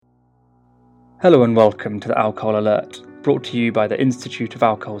Hello and welcome to the Alcohol Alert, brought to you by the Institute of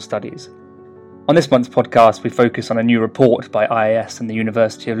Alcohol Studies. On this month's podcast, we focus on a new report by IAS and the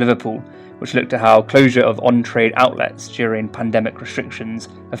University of Liverpool, which looked at how closure of on-trade outlets during pandemic restrictions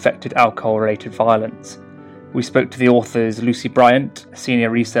affected alcohol-related violence. We spoke to the authors Lucy Bryant, a senior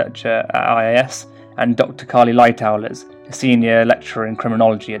researcher at IAS, and Dr. Carly Lightowlers, a senior lecturer in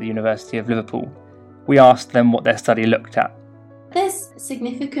criminology at the University of Liverpool. We asked them what their study looked at. There's a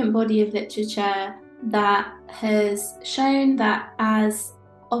significant body of literature that has shown that as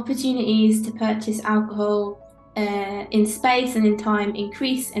opportunities to purchase alcohol in space and in time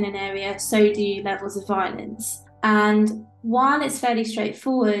increase in an area, so do levels of violence. And while it's fairly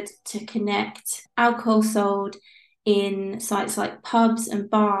straightforward to connect alcohol sold in sites like pubs and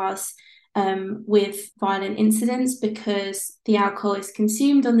bars with violent incidents, because the alcohol is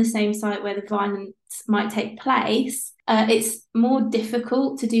consumed on the same site where the violence might take place, it's more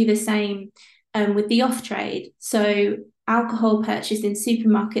difficult to do the same with the off-trade. So alcohol purchased in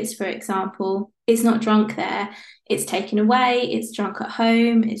supermarkets, for example, it's not drunk there. It's taken away, it's drunk at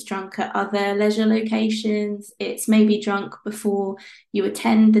home, it's drunk at other leisure locations, it's maybe drunk before you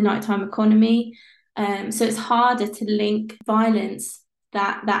attend the nighttime economy. So it's harder to link violence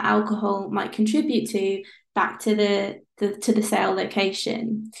that alcohol might contribute to back to the sale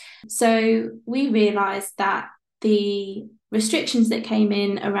location. So we realised that the restrictions that came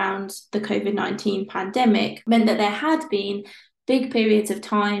in around the COVID-19 pandemic meant that there had been big periods of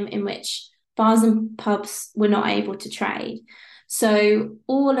time in which bars and pubs were not able to trade. So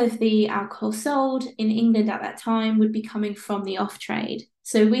all of the alcohol sold in England at that time would be coming from the off-trade.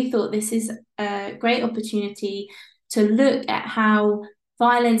 So we thought this is a great opportunity to look at how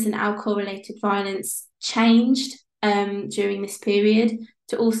violence and alcohol-related violence changed during this period,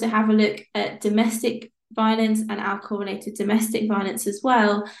 to also have a look at domestic violence and alcohol-related domestic violence as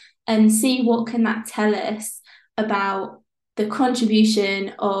well, and see what can that tell us about the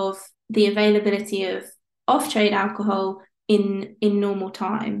contribution of the availability of off-trade alcohol in normal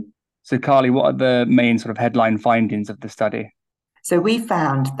time. So Carly, what are the main sort of headline findings of the study? So we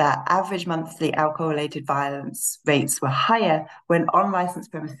found that average monthly alcohol-related violence rates were higher when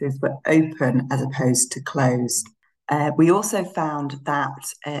unlicensed premises were open as opposed to closed. We also found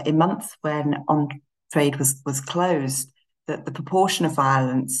that in months when on-trade was closed, that the proportion of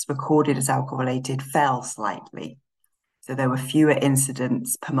violence recorded as alcohol-related fell slightly. So there were fewer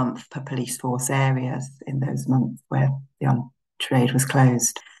incidents per month per police force areas in those months where the on-trade was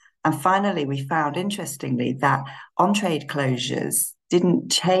closed. And finally, we found, interestingly, that on-trade closures didn't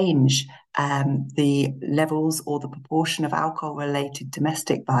change the levels or the proportion of alcohol-related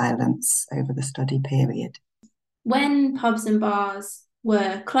domestic violence over the study period. When pubs and bars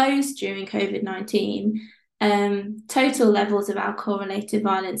were closed during COVID-19, total levels of alcohol-related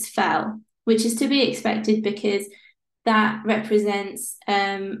violence fell, which is to be expected because that represents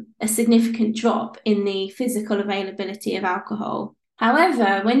a significant drop in the physical availability of alcohol.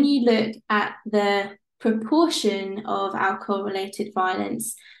 However, when you look at the proportion of alcohol-related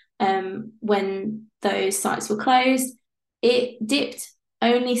violence when those sites were closed, it dipped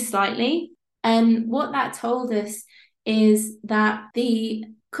only slightly. And what that told us is that the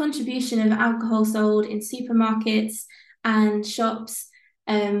contribution of alcohol sold in supermarkets and shops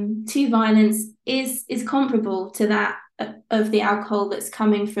to violence is comparable to that of the alcohol that's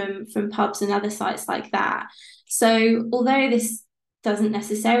coming from pubs and other sites like that. So although this doesn't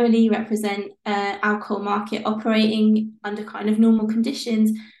necessarily represent an alcohol market operating under kind of normal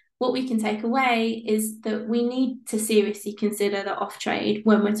conditions, what we can take away is that we need to seriously consider the off-trade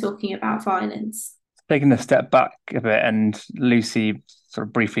when we're talking about violence. Taking a step back a bit, and Lucy sort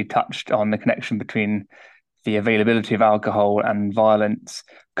of briefly touched on the connection between the availability of alcohol and violence.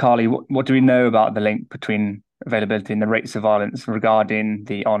 Carly, what do we know about the link between availability and the rates of violence regarding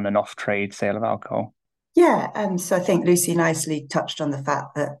the on and off-trade sale of alcohol? Yeah, so I think Lucy nicely touched on the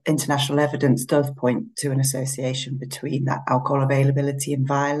fact that international evidence does point to an association between that alcohol availability and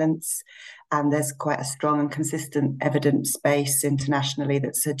violence. And there's quite a strong and consistent evidence base internationally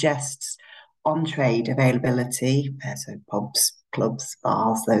that suggests on-trade availability, so pubs, clubs,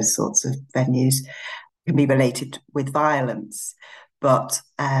 bars, those sorts of venues, can be related with violence. But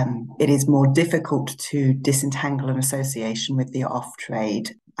it is more difficult to disentangle an association with the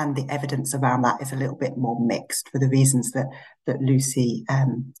off-trade. And the evidence around that is a little bit more mixed for the reasons that Lucy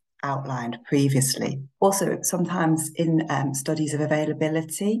outlined previously. Also, sometimes in studies of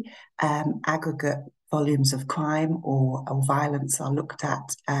availability, aggregate volumes of crime or violence are looked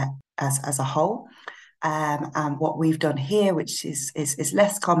at as a whole. And what we've done here, which is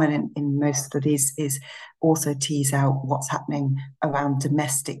less common in most studies, is also tease out what's happening around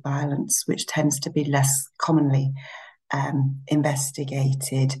domestic violence, which tends to be less commonly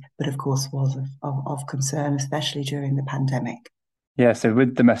investigated, but of course was of concern, especially during the pandemic. Yeah, so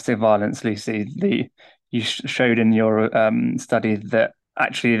with domestic violence, Lucy, you showed in your study that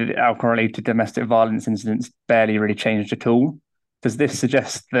actually the alcohol-related domestic violence incidents barely really changed at all. Does this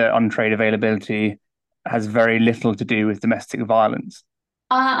suggest that on-trade availability has very little to do with domestic violence?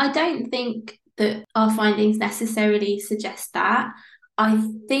 I don't think that our findings necessarily suggest that. I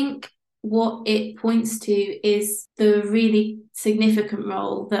think what it points to is the really significant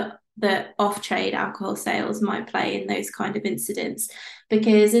role that off-trade alcohol sales might play in those kind of incidents.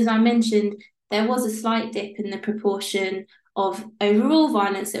 Because as I mentioned, there was a slight dip in the proportion of overall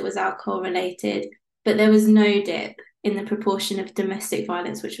violence that was alcohol related, but there was no dip in the proportion of domestic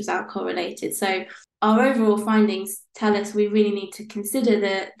violence which was alcohol related. So our overall findings tell us we really need to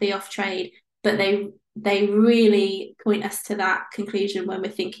consider the off-trade, but they really point us to that conclusion when we're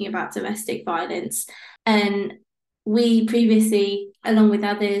thinking about domestic violence. And we previously, along with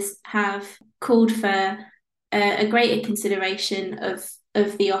others, have called for a greater consideration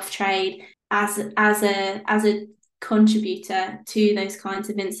of the off-trade as a contributor to those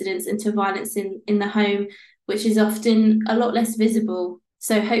kinds of incidents and to violence in the home, which is often a lot less visible.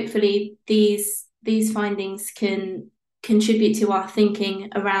 So hopefully these findings can contribute to our thinking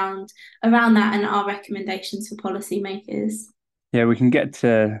around that and our recommendations for policymakers. Yeah, we can get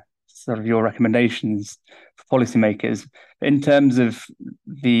to sort of your recommendations for policymakers. In terms of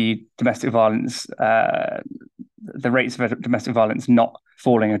the domestic violence, the rates of domestic violence not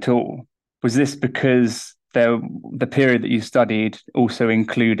falling at all, was this because the period that you studied also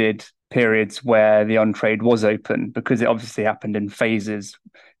included periods where the on-trade was open? Because it obviously happened in phases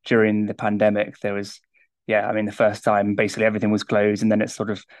during the pandemic. There was, the first time basically everything was closed, and then it's sort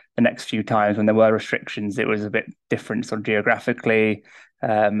of the next few times when there were restrictions, it was a bit different sort of geographically,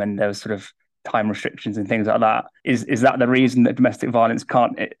 and there was sort of time restrictions and things like that. Is that the reason that domestic violence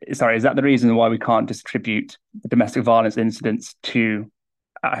is that the reason why we can't distribute the domestic violence incidents to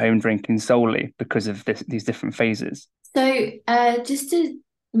at-home drinking solely because of these different phases? So just to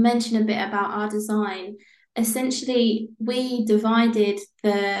mention a bit about our design, essentially we divided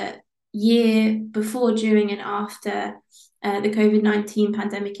the year before, during and after the COVID-19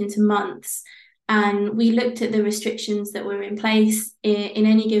 pandemic into months. And we looked at the restrictions that were in place in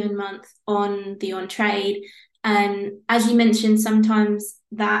any given month on the on-trade. And as you mentioned, sometimes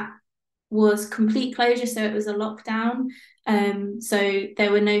that was complete closure, so it was a lockdown. So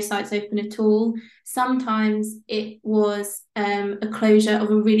there were no sites open at all. Sometimes it was a closure of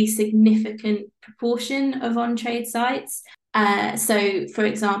a really significant proportion of on-trade sites. So, for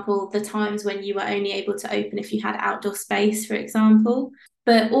example, the times when you were only able to open if you had outdoor space, for example.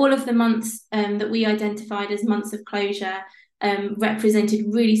 But all of the months that we identified as months of closure represented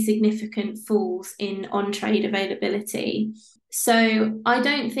really significant falls in on-trade availability. So I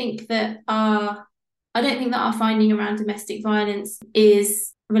don't think that our finding around domestic violence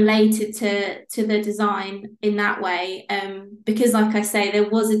is related to the design in that way, because, like I say, there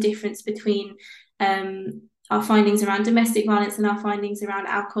was a difference between our findings around domestic violence and our findings around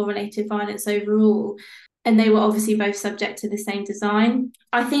alcohol-related violence overall, and they were obviously both subject to the same design.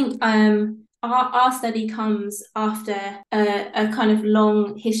 I think our study comes after a kind of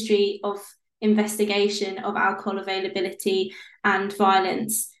long history of investigation of alcohol availability and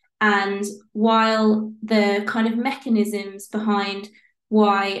violence. And while the kind of mechanisms behind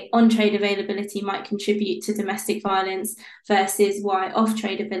why on-trade availability might contribute to domestic violence versus why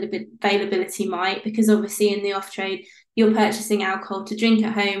off-trade availability might, because obviously in the off-trade you're purchasing alcohol to drink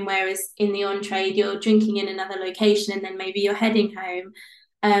at home, whereas in the on-trade you're drinking in another location and then maybe you're heading home.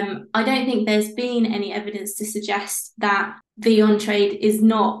 I don't think there's been any evidence to suggest that the on-trade is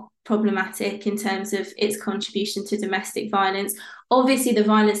not problematic in terms of its contribution to domestic violence. Obviously, the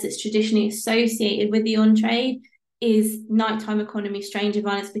violence that's traditionally associated with the on-trade is nighttime economy stranger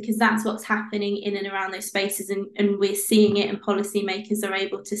violence, because that's what's happening in and around those spaces, and we're seeing it, and policymakers are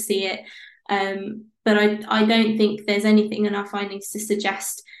able to see it. But I don't think there's anything in our findings to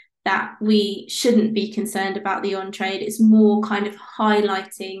suggest that we shouldn't be concerned about the on-trade. It's more kind of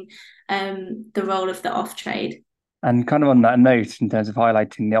highlighting the role of the off-trade. And kind of on that note, in terms of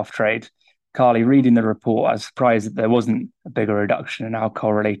highlighting the off-trade, Carly, reading the report, I was surprised that there wasn't a bigger reduction in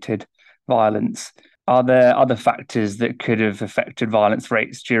alcohol-related violence. Are there other factors that could have affected violence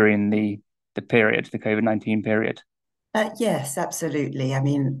rates during the period, the COVID-19 period? Yes, absolutely. I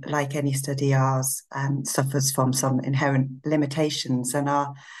mean, like any study, ours suffers from some inherent limitations, and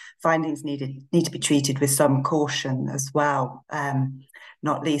our findings need to be treated with some caution as well.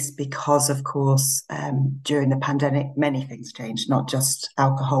 Not least because, of course, during the pandemic, many things changed, not just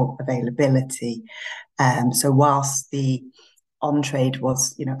alcohol availability. So whilst the on trade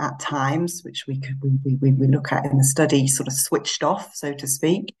was, at times, which we look at in the study, sort of switched off, so to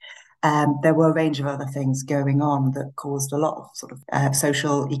speak. There were a range of other things going on that caused a lot of sort of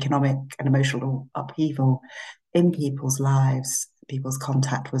social, economic, and emotional upheaval in people's lives. People's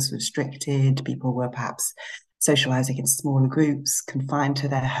contact was restricted. People were perhaps socializing in smaller groups, confined to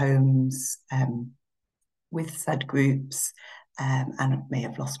their homes with said groups, and may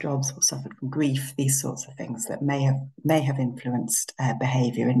have lost jobs or suffered from grief. These sorts of things that may have influenced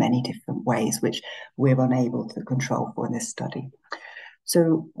behaviour in many different ways, which we're unable to control for in this study.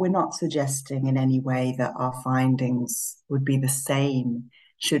 So we're not suggesting in any way that our findings would be the same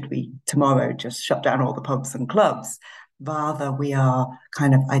should we tomorrow just shut down all the pubs and clubs. Rather, we are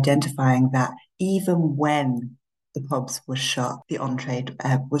kind of identifying that even when the pubs were shut, the on-trade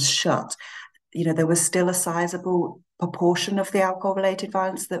was shut, there was still a sizable proportion of the alcohol-related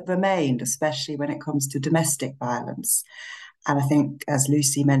violence that remained, especially when it comes to domestic violence. And I think, as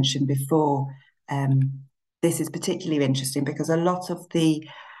Lucy mentioned before, this is particularly interesting because a lot of the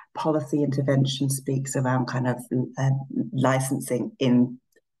policy intervention speaks around kind of licensing in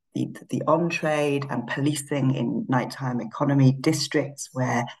the on-trade and policing in nighttime economy districts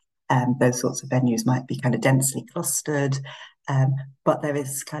where those sorts of venues might be kind of densely clustered. But there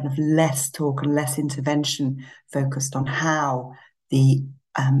is kind of less talk and less intervention focused on how the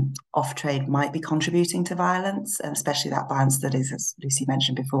off-trade might be contributing to violence, and especially that violence that is, as Lucy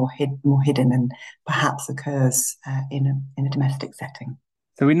mentioned before, more hidden and perhaps occurs in a domestic setting.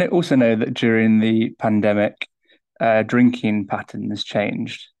 So we also know that during the pandemic, drinking patterns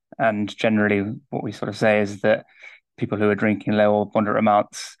changed. And generally what we sort of say is that people who are drinking low or moderate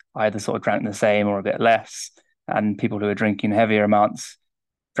amounts either sort of drank the same or a bit less, and people who are drinking heavier amounts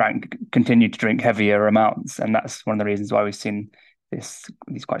continued to drink heavier amounts. And that's one of the reasons why we've seen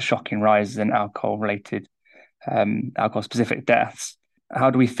these quite shocking rises in alcohol-related, alcohol-specific deaths.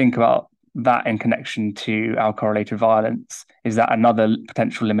 How do we think about that in connection to alcohol-related violence? Is that another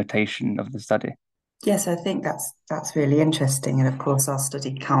potential limitation of the study? Yes, I think that's really interesting. And of course, our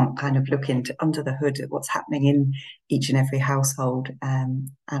study can't kind of look into under the hood at what's happening in each and every household and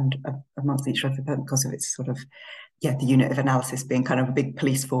amongst each other because of its sort of, the unit of analysis being kind of a big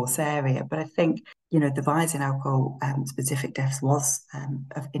police force area. But I think, the rise in alcohol specific deaths was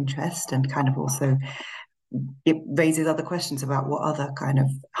of interest, and kind of also it raises other questions about what other kind of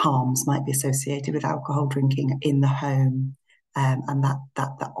harms might be associated with alcohol drinking in the home. And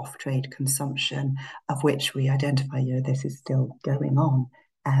that off-trade consumption of which we identify, this is still going on,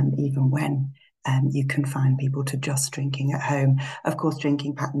 even when you confine people to just drinking at home. Of course,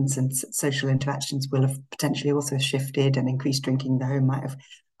 drinking patterns and social interactions will have potentially also shifted, and increased drinking in the home might have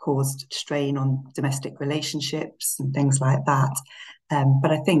caused strain on domestic relationships and things like that.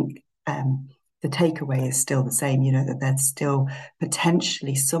 But I think the takeaway is still the same, that there's still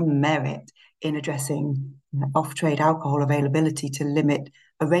potentially some merit in addressing off-trade alcohol availability to limit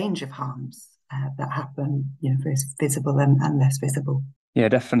a range of harms that happen, very visible and less visible. Yeah,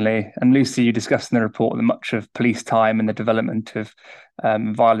 definitely. And Lucy, you discussed in the report that much of police time and the development of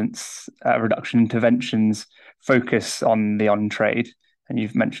violence reduction interventions focus on the on-trade, and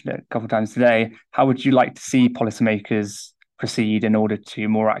you've mentioned it a couple of times today. How would you like to see policymakers proceed in order to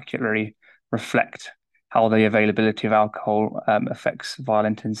more accurately reflect how the availability of alcohol affects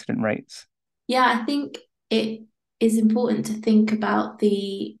violent incident rates? Yeah, I think it is important to think about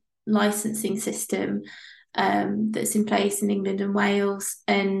the licensing system that's in place in England and Wales,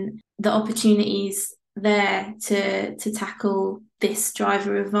 and the opportunities there to tackle this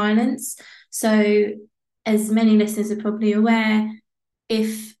driver of violence. So, as many listeners are probably aware,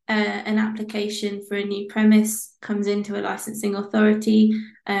 if an application for a new premise comes into a licensing authority,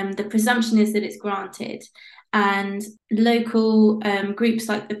 the presumption is that it's granted. And local groups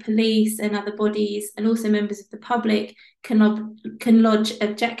like the police and other bodies, and also members of the public, can lodge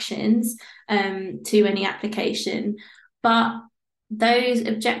objections to any application. But those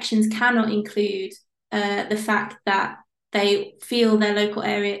objections cannot include the fact that they feel their local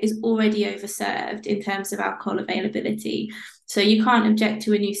area is already overserved in terms of alcohol availability. So you can't object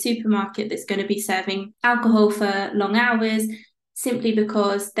to a new supermarket that's going to be serving alcohol for long hours simply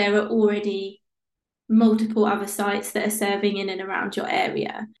because there are already multiple other sites that are serving in and around your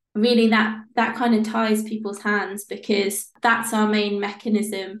area. Really, that kind of ties people's hands, because that's our main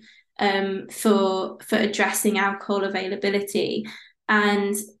mechanism for addressing alcohol availability.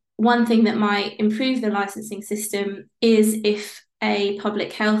 And one thing that might improve the licensing system is if a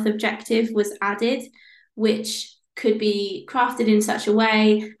public health objective was added, which could be crafted in such a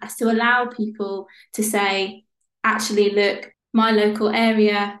way as to allow people to say, actually, look, my local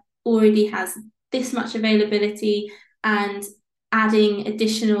area already has this much availability, and adding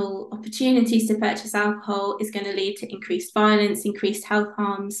additional opportunities to purchase alcohol is going to lead to increased violence, increased health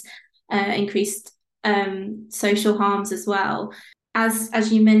harms, increased social harms as well.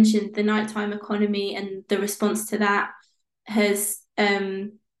 As you mentioned, the nighttime economy and the response to that has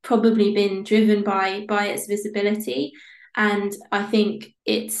probably been driven by its visibility. And I think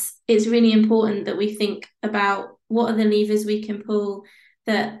it's really important that we think about what are the levers we can pull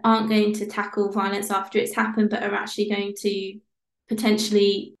that aren't going to tackle violence after it's happened, but are actually going to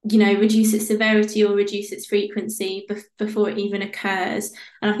potentially, reduce its severity or reduce its frequency before it even occurs.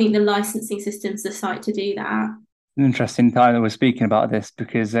 And I think the licensing system's the site to do that. An interesting time that we're speaking about this,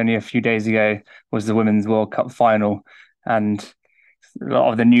 because only a few days ago was the Women's World Cup final, and a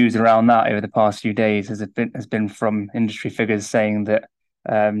lot of the news around that over the past few days has been from industry figures saying that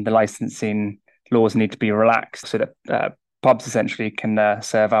the licensing laws need to be relaxed so that pubs essentially can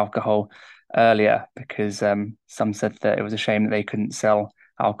serve alcohol earlier, because some said that it was a shame that they couldn't sell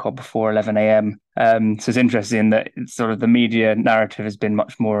alcohol before 11 a.m. So it's interesting that it's sort of the media narrative has been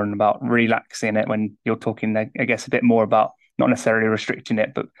much more about relaxing it, when you're talking, I guess, a bit more about not necessarily restricting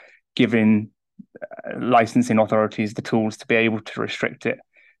it, but giving licensing authorities the tools to be able to restrict it.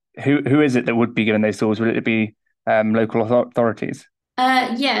 Who is it that would be given those tools? Would it be local authorities?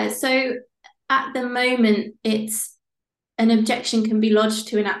 So at the moment, it's an objection can be lodged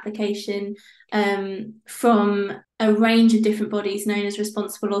to an application from a range of different bodies known as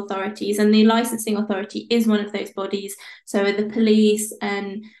responsible authorities, and the licensing authority is one of those bodies. So are the police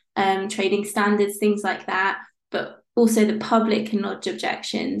and trading standards, things like that, but also the public can lodge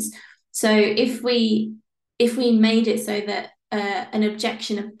objections. So if we made it so that an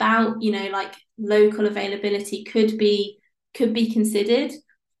objection about like local availability could be considered,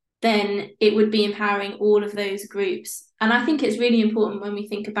 then it would be empowering all of those groups. And I think it's really important when we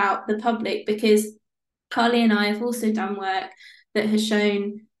think about the public, because Carly and I have also done work that has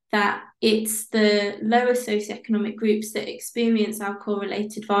shown that it's the lower socioeconomic groups that experience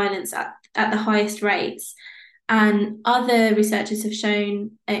alcohol-related violence at the highest rates. And other researchers have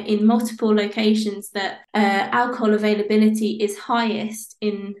shown in multiple locations that alcohol availability is highest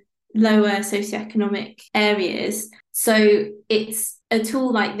in lower socioeconomic areas. So it's a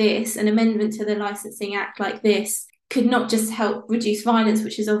tool like this, an amendment to the Licensing Act like this, could not just help reduce violence,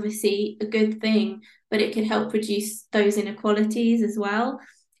 which is obviously a good thing, but it could help reduce those inequalities as well.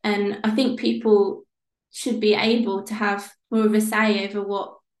 And I think people should be able to have more of a say over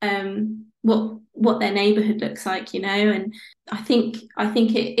what their neighbourhood looks like, and I think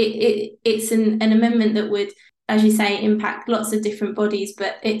it's an amendment that would, as you say, impact lots of different bodies,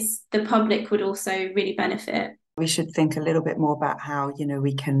 but it's the public would also really benefit. We should think a little bit more about how,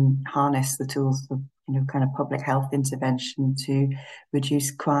 we can harness the tools of, kind of public health intervention to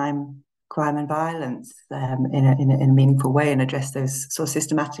reduce crime and violence in a meaningful way, and address those sort of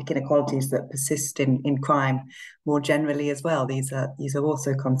systematic inequalities that persist in crime more generally as well. These are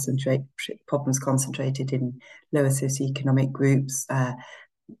also problems concentrated in lower socioeconomic groups.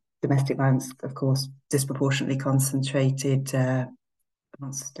 Domestic violence, of course, disproportionately concentrated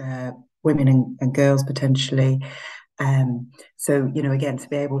amongst women and girls potentially. So, again, to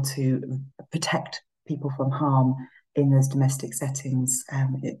be able to protect people from harm in those domestic settings,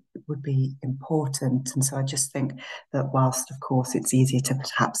 it would be important. And so I just think that whilst, of course, it's easier to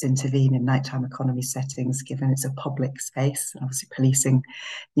perhaps intervene in nighttime economy settings, given it's a public space, and obviously policing,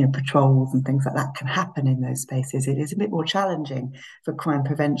 patrols and things like that can happen in those spaces, it is a bit more challenging for crime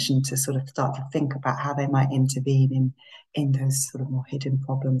prevention to sort of start to think about how they might intervene in those sort of more hidden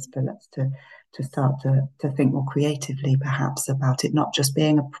problems. But that's to start to think more creatively, perhaps, about it not just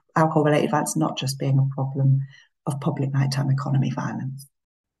being alcohol-related violence, not just being a problem of public nighttime economy violence.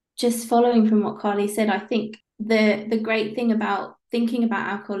 Just following from what Carly said, I think the great thing about thinking about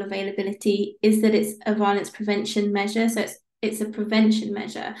alcohol availability is that it's a violence prevention measure. So it's a prevention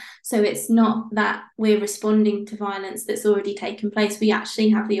measure. So it's not that we're responding to violence that's already taken place. We actually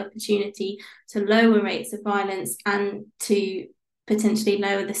have the opportunity to lower rates of violence and to potentially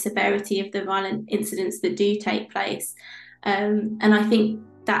lower the severity of the violent incidents that do take place. And I think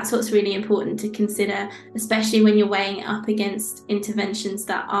that's what's really important to consider, especially when you're weighing it up against interventions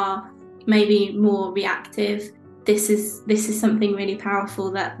that are maybe more reactive. This is something really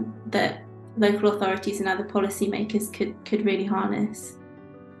powerful that local authorities and other policymakers could really harness.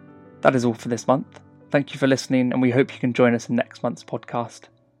 That is all for this month. Thank you for listening, and we hope you can join us in next month's podcast.